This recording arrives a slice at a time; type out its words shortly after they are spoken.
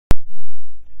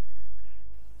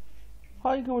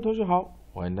嗨，各位同学好，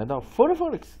欢迎来到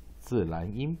Phonics 自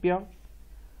然音标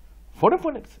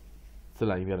Phonics 自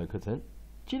然音标的课程。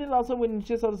今天老师为你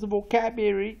介绍的是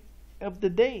Vocabulary of the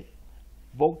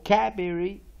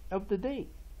Day。Vocabulary of the Day。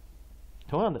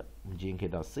同样的，我们今天可以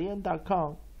到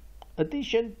cn.com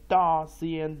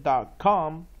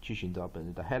edition.cn.com 去寻找本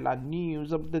日的 Headline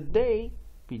News of the Day，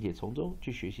 并且从中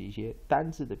去学习一些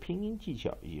单字的拼音技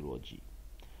巧以及逻辑。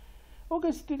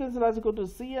Okay, students, let's go to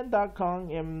cn.com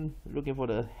and looking for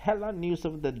the headline news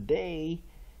of the day,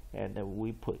 and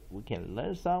we can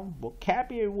learn some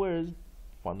vocabulary words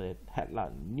from the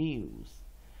headline news.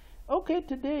 Okay,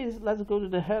 today let's go to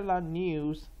the headline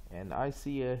news, and I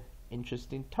see a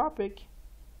interesting topic: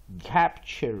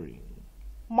 capturing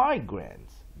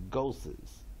migrants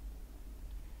ghosts.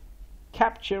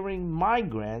 Capturing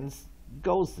migrants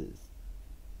ghosts.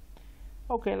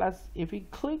 Okay, if we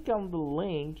click on the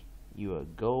link, you will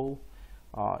go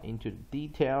into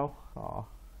detail,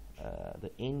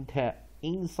 the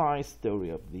inside story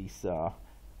of this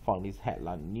from this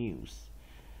headline news.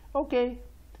 Okay,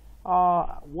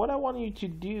 what I want you to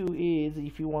do is,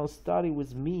 if you want to study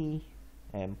with me,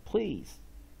 and please,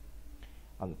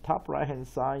 on the top right hand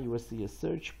side, you will see a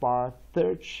search bar,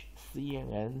 search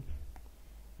CNN,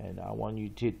 and I want you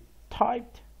to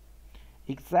type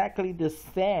exactly the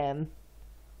same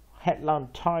headline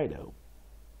title.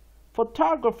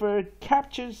 Photographer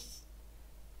captures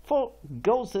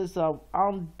ghosts of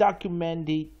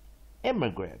undocumented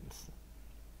immigrants.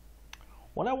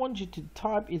 What I want you to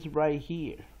type is right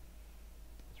here.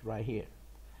 It's right here.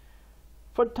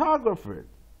 Photographer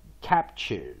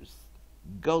captures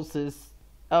ghosts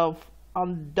of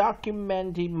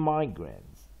undocumented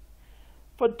migrants.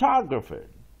 Photographer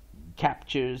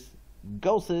captures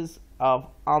ghosts of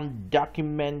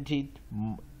undocumented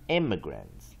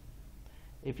immigrants.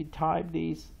 If you type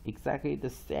this exactly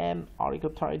the same article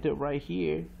title right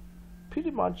here, pretty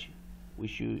much we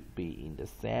should be in the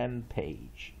same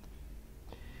page.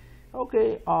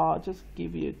 Okay, just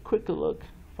give you a quick look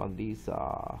from this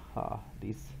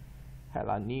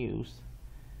headline news.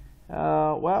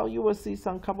 Well, you will see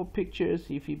some couple pictures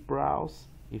if you browse.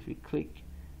 If you click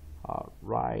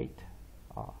right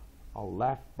or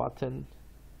left button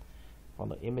on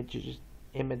the images,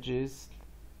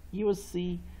 you will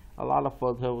see a lot of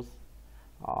photos.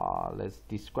 Let's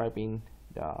describing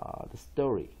the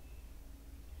story.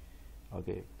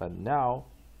 Okay, but now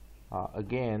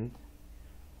again,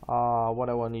 what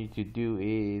I want you to do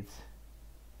is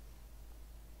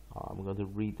I'm going to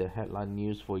read the headline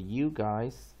news for you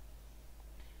guys,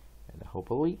 and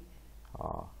hopefully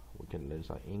we can learn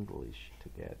some English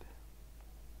together.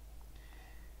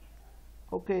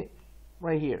 Okay,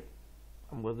 right here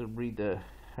I'm going to read the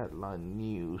headline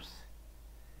news.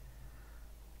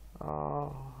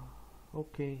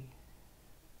 Okay,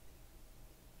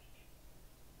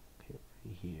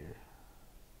 right here.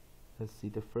 Let's see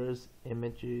the first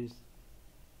images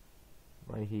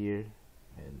right here,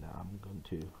 and I'm going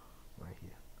to right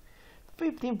here.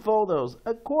 15 photos,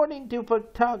 according to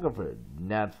photographer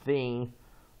Nathan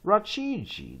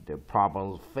Rachiji. The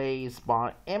problems faced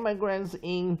by immigrants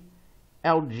in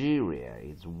Algeria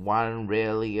is one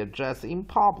rarely addressed in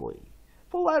public.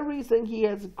 For that reason, he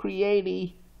has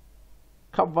created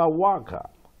Kavawaka,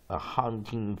 a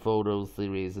hunting photo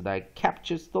series that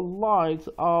captures the lives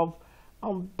of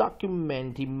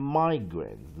undocumented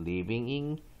migrants living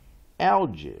in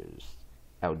Algiers,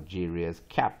 Algeria's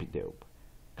capital.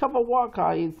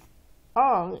 Kavawaka is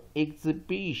on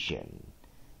exhibition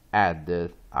at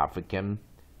the African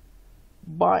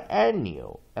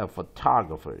Biennial of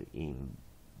Photography in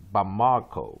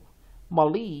Bamako,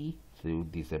 Mali through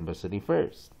December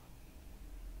 31st.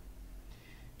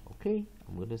 Okay,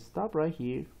 I'm going to stop right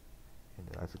here, and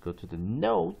let's go to the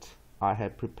note I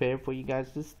have prepared for you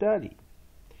guys to study.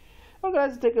 Okay,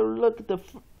 let's take a look at the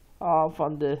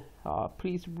from the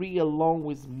please read along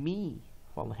with me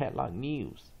from the headline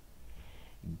news.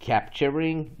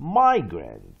 Capturing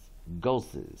migrants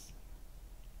ghosts.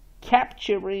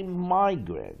 Capturing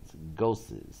migrants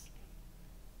ghosts.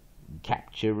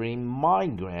 Capturing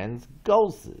migrants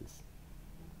ghosts.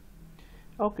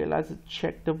 Okay, let's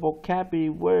check the vocabulary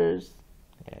words,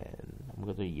 and I'm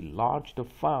going to enlarge the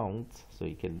font so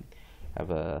you can have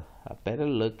a better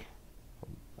look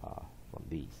from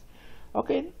these.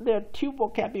 Okay, there are 2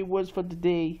 vocabulary words for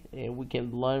today, and we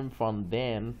can learn from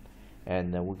them,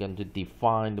 and we're going to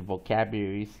define the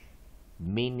vocabularies,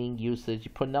 meaning,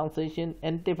 usage, pronunciation,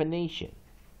 and definition.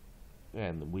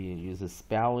 And we use the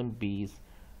spelling bees,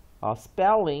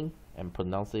 spelling and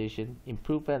pronunciation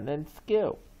improvement and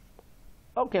skill.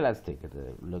 Okay, let's take a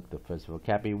look at the first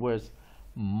vocabulary words.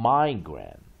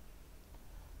 Migrant.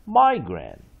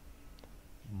 Migrant.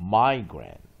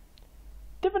 Migrant.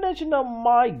 Definition of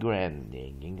migrant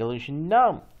in English: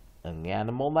 noun, an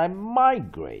animal that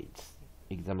migrates.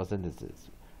 Example sentences: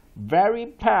 very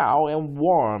pale and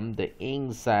warm, the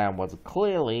insect was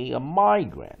clearly a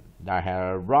migrant that had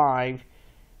arrived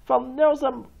from North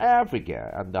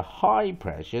Africa at the high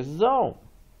pressure zone.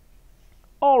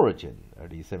 Origin: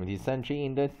 early 17th century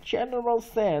in the general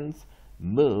sense,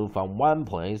 move from one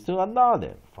place to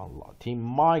another, from Latin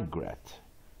migrate,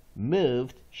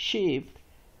 moved, shift,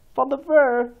 from the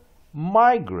verb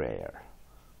migrare.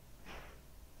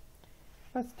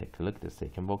 Let's take a look at the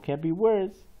second vocabulary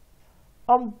words.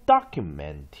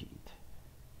 Undocumented.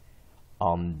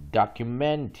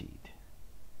 Undocumented.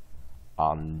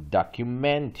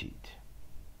 Undocumented.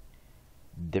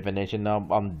 Definition of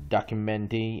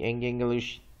undocumented in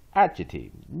English: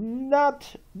 adjective,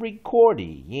 not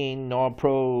recorded in or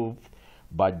proved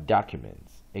by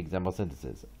documents. Example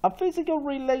sentences: a physical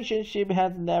relationship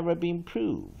has never been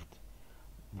proved.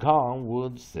 Gone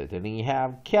would certainly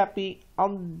have kept it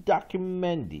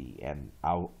undocumented and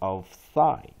out of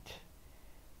sight.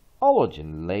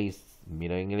 Origin: late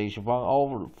Middle English from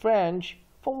Old French,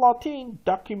 from Latin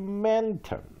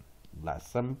documentum,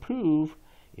 lesson proof.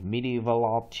 In medieval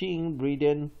Latin,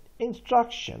 written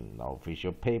instruction.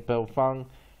 Official paper from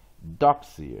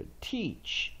doxier,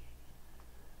 teach.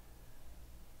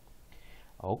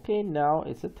 Okay, now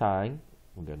it's the time.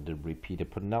 We're going to repeat the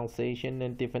pronunciation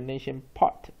and definition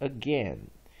part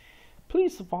again.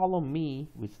 Please follow me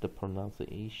with the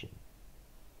pronunciation.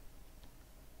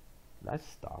 Let's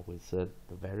start with the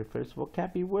very first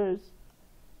vocabulary words.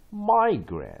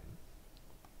 Migrant.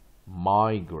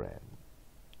 Migrant.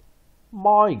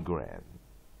 Migrant.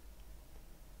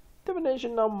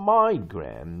 Definition of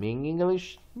migrant in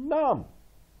English: noun,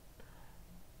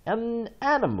 an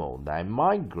animal that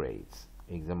migrates.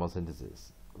 Example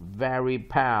sentences: very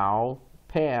pale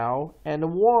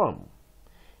and warm.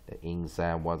 The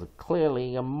insect was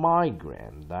clearly a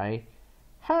migrant that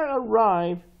had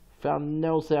arrived from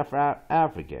North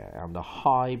Africa and the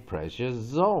high pressure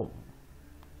zone.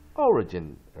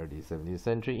 Origin: early 17th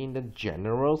century in the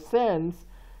general sense,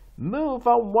 move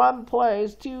from one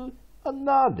place to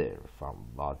another, from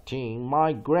Latin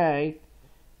migrate,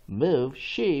 move,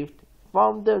 shift,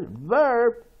 from the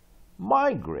verb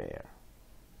migrare.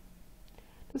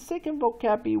 The second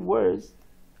vocabulary words: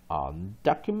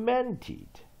 undocumented.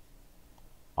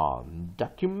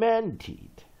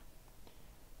 Undocumented.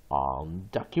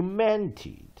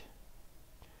 Undocumented.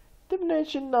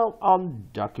 Definition of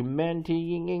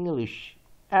undocumented in English: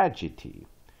 adjective,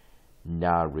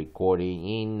 not recorded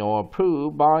in or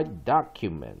approved by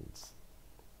documents.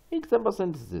 Example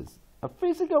sentences: a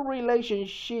physical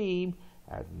relationship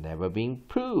has never been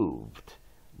proved.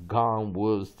 Gone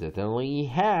would certainly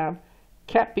have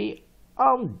kept it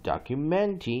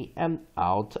undocumented and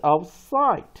out of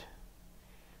sight.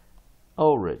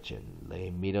 Origin: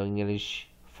 late Middle English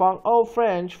from Old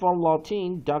French, from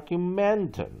Latin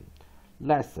documentum,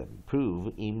 lesson,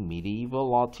 proof. In medieval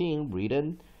Latin,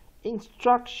 written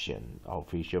instruction.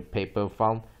 Official paper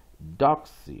from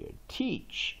doxier,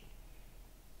 teach.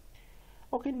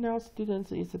 Okay, now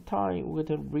students, it's the time we're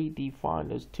going to redefine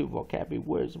those two vocabulary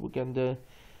words. We're going to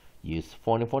use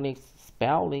phonics,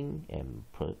 spelling,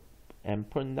 and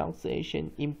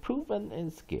pronunciation improvement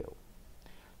and skill.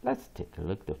 Let's take a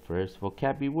look at the first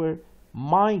vocabulary word: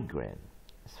 migrant.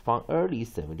 It's from early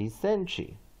 17th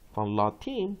century, from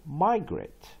Latin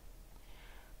migrate.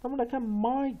 那么来看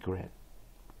migrant。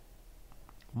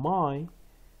migrant。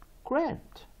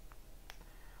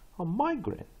好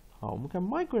 ，migrant。好，我们看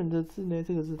migrant 的字呢，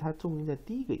这个字它重音在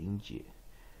第一个音节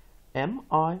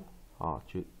 ，mi 啊，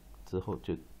就之后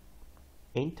就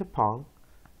interpon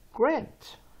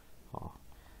grant 啊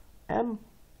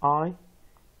 ，mi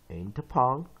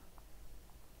interpon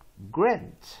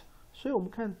grant。所以我们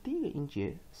看第一个音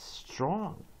节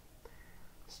strong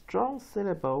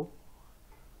syllable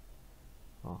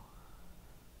啊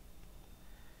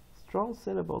strong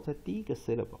syllable 在第一个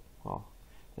syllable 啊，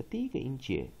在第一个音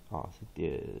节啊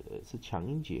是强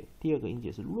音节，第二个音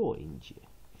节是弱音节。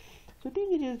所以第一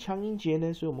个音节是强音节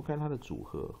呢，所以我们看它的组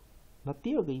合。那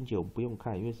第二个音节我们不用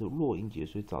看，因为是弱音节，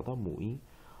所以找到母音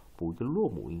补一个弱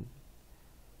母音，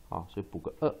啊，所以补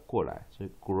个过来，所以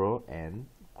grow and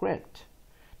grant。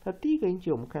那第一个音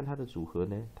节我们看它的组合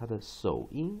呢，它的首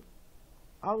音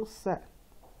onset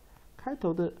开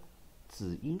头的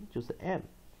子音就是 m，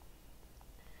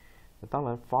 那当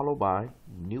然 follow by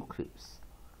nucleus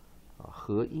啊，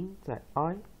合音在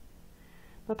i，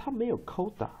 那它没有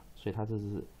coda， 所以它这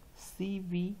是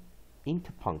cv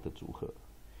interpon 的组合。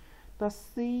那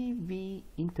cv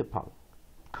interpon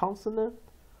consonant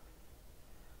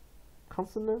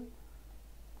consonant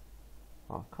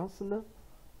啊 consonant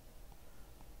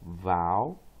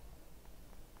vowel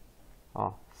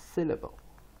啊 syllable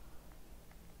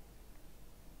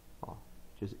啊，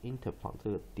就是 inter 旁这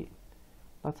个点。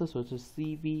那这时候是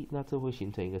CV， 那这会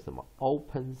形成一个什么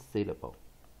open syllable，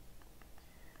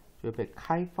 就会被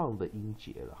开放的音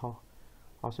节了哈。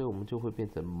好，所以我们就会变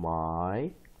成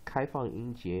my 开放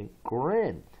音节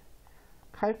grand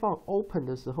开放 open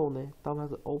的时候呢，当它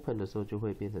是 open 的时候，就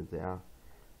会变成怎样？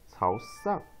朝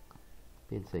上，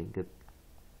变成一个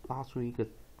发出一个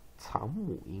长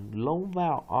母音 long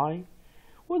vowel I。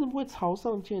为什么会朝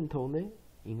上箭头呢？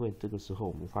因为这个时候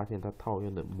我们发现它套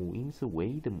用的母音是唯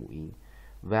一的母音。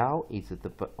Vowel is the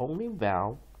only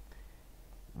vowel.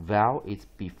 Vowel is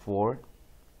before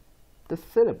the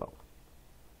syllable.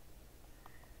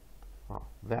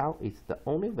 Vowel is the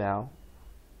only vowel.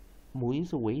 母音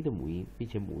是唯一的母音，并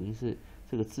且母音是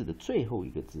这个字的最后一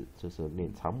个字，这时候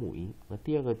念长母音。那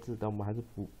第二个字，但我们还是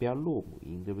不要落母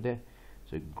音，对不对？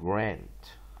所以 grant，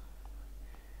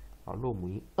 好，落母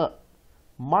音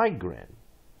migrant。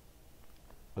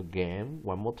Again,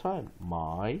 one more time,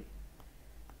 my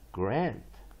grant.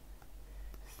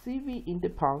 CV in the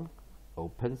pang,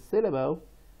 open syllable,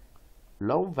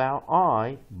 long vowel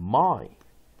I, my.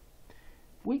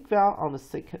 Weak vowel on the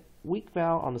second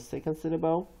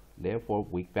syllable, therefore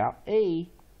weak vowel A.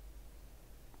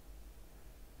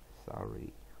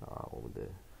 Sorry, 我们的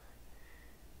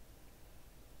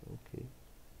OK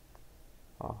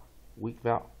啊 weak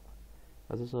vowel，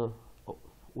 那就是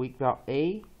weak vowel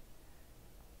A,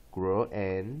 grow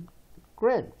and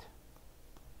grant,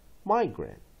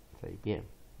 migrant。再一遍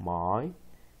my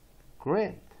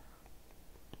grant,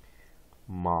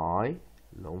 my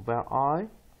long vowel I,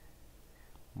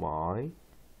 my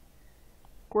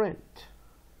grant。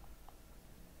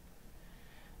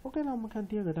 OK， 那我们看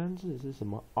第二个单字是什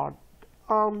么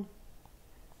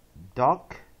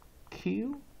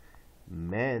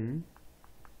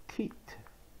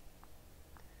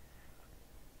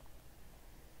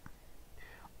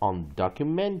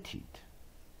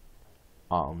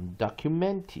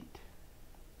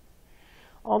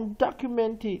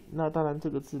 ？Undocumented。Undocumented， 那当然这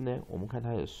个字呢，我们看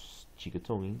它有几个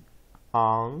重音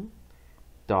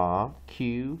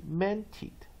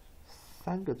 ，undocumented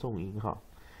 3个重音哈，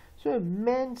所以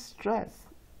main stress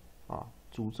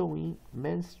主重音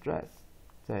main stress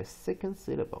在 second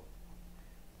syllable，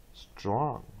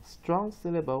 strong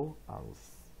syllable on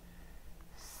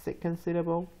second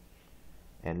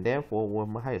syllable。And therefore， 我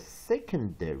们还有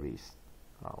secondaries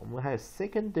我们还有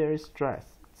secondary stress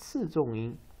次重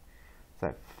音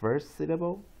在 first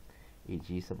syllable 以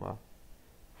及什么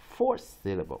fourth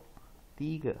syllable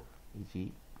第一个以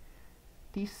及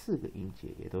第4个音节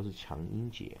也都是强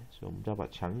音节，所以我们就要把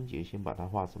强音节先把它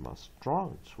画什么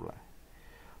strong 出来。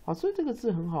好，所以这个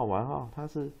字很好玩哈，它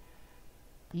是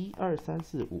1、2、3、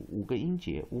4、5个音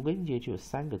节，5个音节就有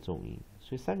3个重音，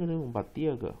所以3个重音我们把第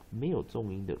2个没有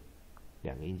重音的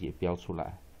2个音节标出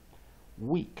来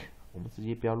 ，weak， 我们直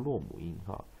接标落母音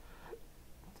哈，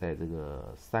在这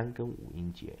个3跟5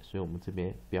音节，所以我们这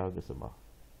边标一个什么？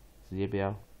直接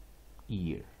标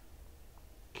ear，cu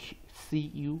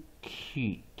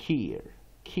care，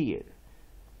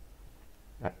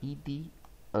那 ed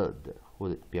的或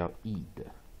者标 e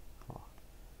的，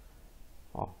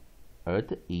好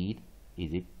的 ed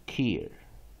is it care。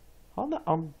好，那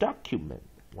undocumented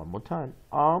one more time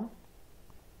undocumented。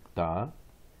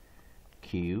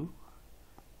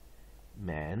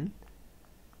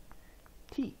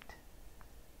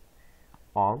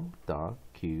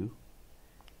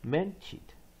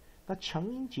那强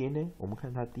音节呢？我们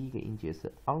看它第一个音节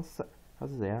是 onset， 它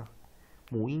是怎样？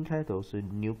母音开头是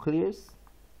nucleus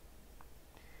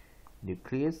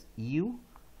u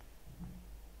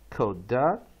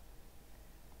coda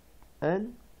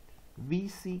n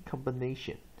vc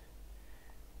combination。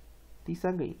第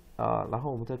3个然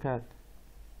后我们再看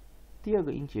第2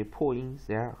个音節破音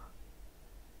怎样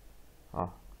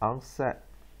？onset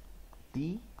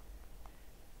D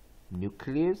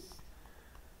nucleus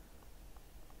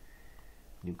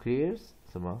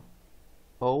什么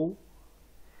O，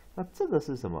 那这个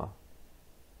是什么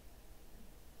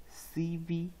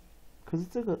CV？ 可是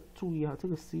这个注意这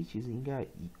个 C 其实应该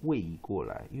位移过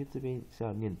来，因为这边是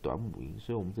要念短母音，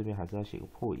所以我们这边还是要写个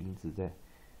破音字在，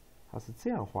它是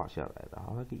这样画下来的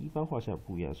它跟一般画下来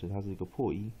不一样，所以它是一个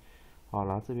破音。好，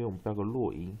然后这边我们标个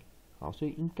弱音，好，所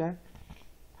以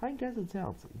它应该是这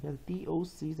样子，应该是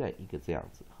DOC 在一个这样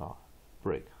子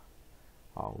break。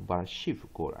好，我们把它 shift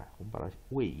过来，我们把它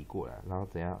位移过来，然后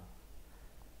怎样？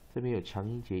这边有强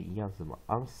音节一样是什么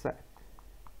 ？onset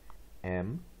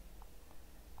M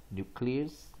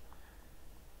nucleus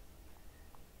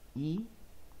E，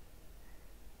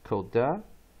 口的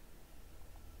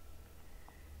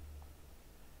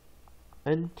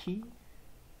NT，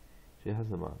 所以它是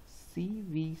什么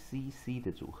CVCC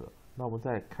的组合。那我们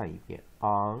再来看一遍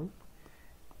on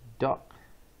doc，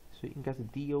 所以应该是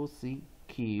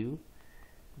DOCQ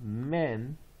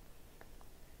man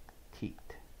teeth，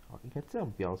 应该这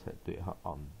样标才对哈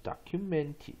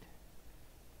 ，undocumented。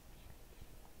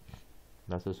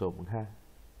那这时候我们看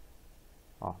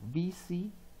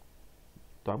VC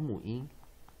短母音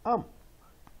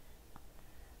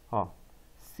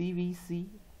CVC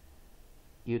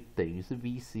也等于是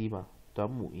VC 嘛，短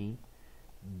母音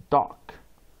doc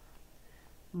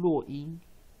弱音，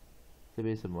这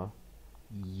边什么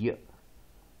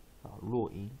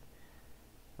弱音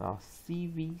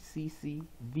CVCC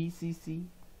VCC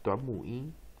短母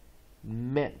音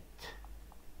meant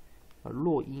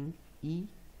弱音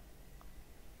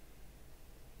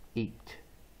it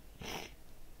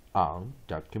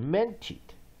undocumented，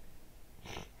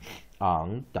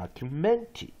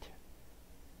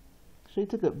 所以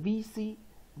这个 VC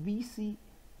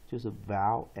就是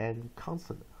vowel and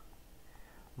consonant，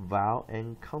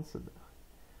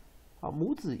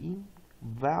 母子音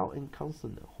vowel and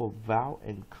consonant 或 vowel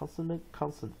and consonant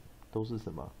都是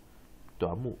什么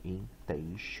短母音，等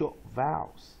于 short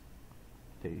vowels，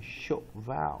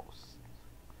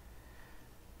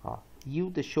 U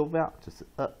的 short vowel 就是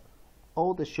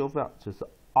O 的 short vowel 就是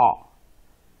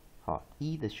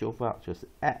R，E 的 short vowel 就是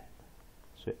A，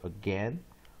 所以 again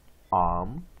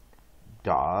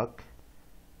doc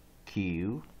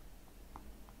Q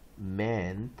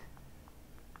meant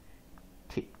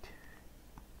it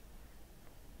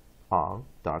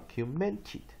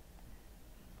undocumented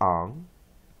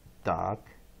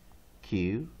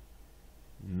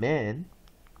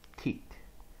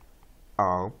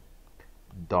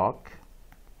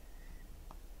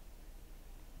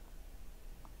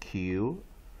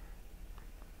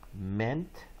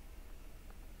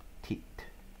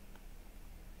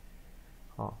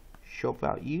short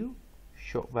vowel U,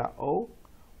 short vowel O,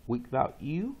 weak vowel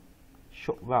U,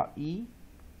 short vowel E,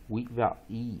 weak vowel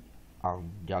E,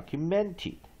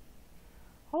 undocumented。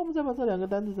好，我们再把这两个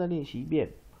单词再练习一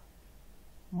遍。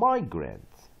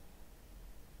Migrants,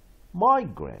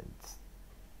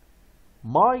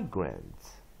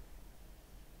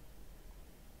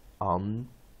 undocumented,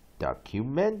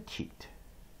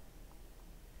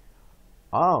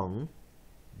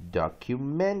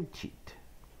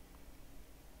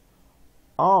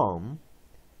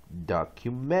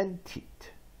 undocumented。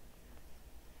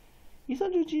以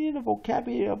上就是今天的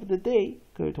vocabulary of the day。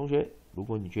各位同学，如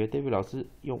果你觉得 David 老师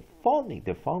用 phonic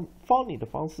的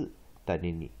方式带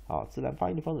领你自然发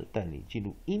音的方式带领你进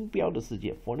入音标的世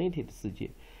界 phonetic 的世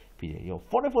界，并且用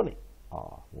phonic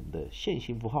我们的线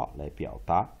性符号来表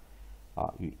达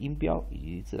与音标以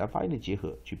及自然发音的结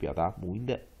合，去表达母音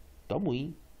的短母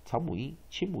音、长母音、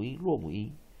轻母音、弱母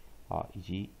音以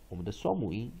及我们的双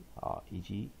母音以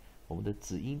及我们的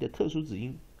子音的特殊子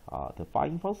音的发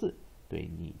音方式，对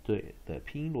你的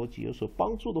拼音逻辑有所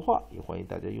帮助的话，也欢迎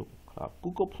大家用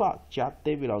Google Plus 加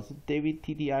David 老师 David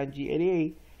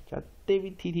TTING88 加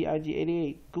David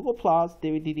TTING88 Google Plus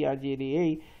David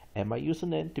TTING88 and my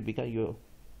username to become your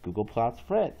Google Plus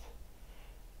friend.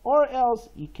 Or else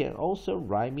you can also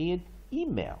write me an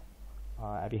email.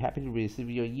 I'd be happy to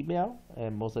receive your email,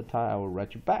 and most of the time I will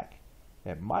write you back.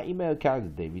 And my email account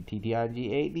is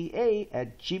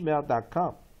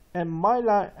davidtting88@gmail.com. And my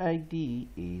line ID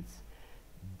is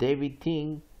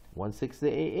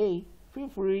davidting1688. Feel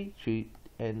free to,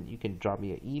 and you can drop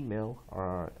me an email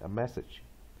or a message.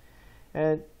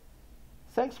 And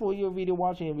thanks for your video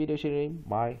watching and video sharing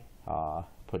my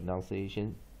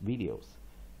pronunciation videos.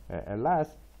 And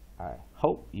last, I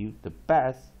hope you the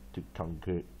best to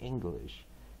conquer English.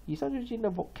 以上就是今天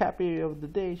的 vocabulary of the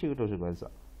day， 谢谢各位同学观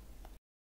赏。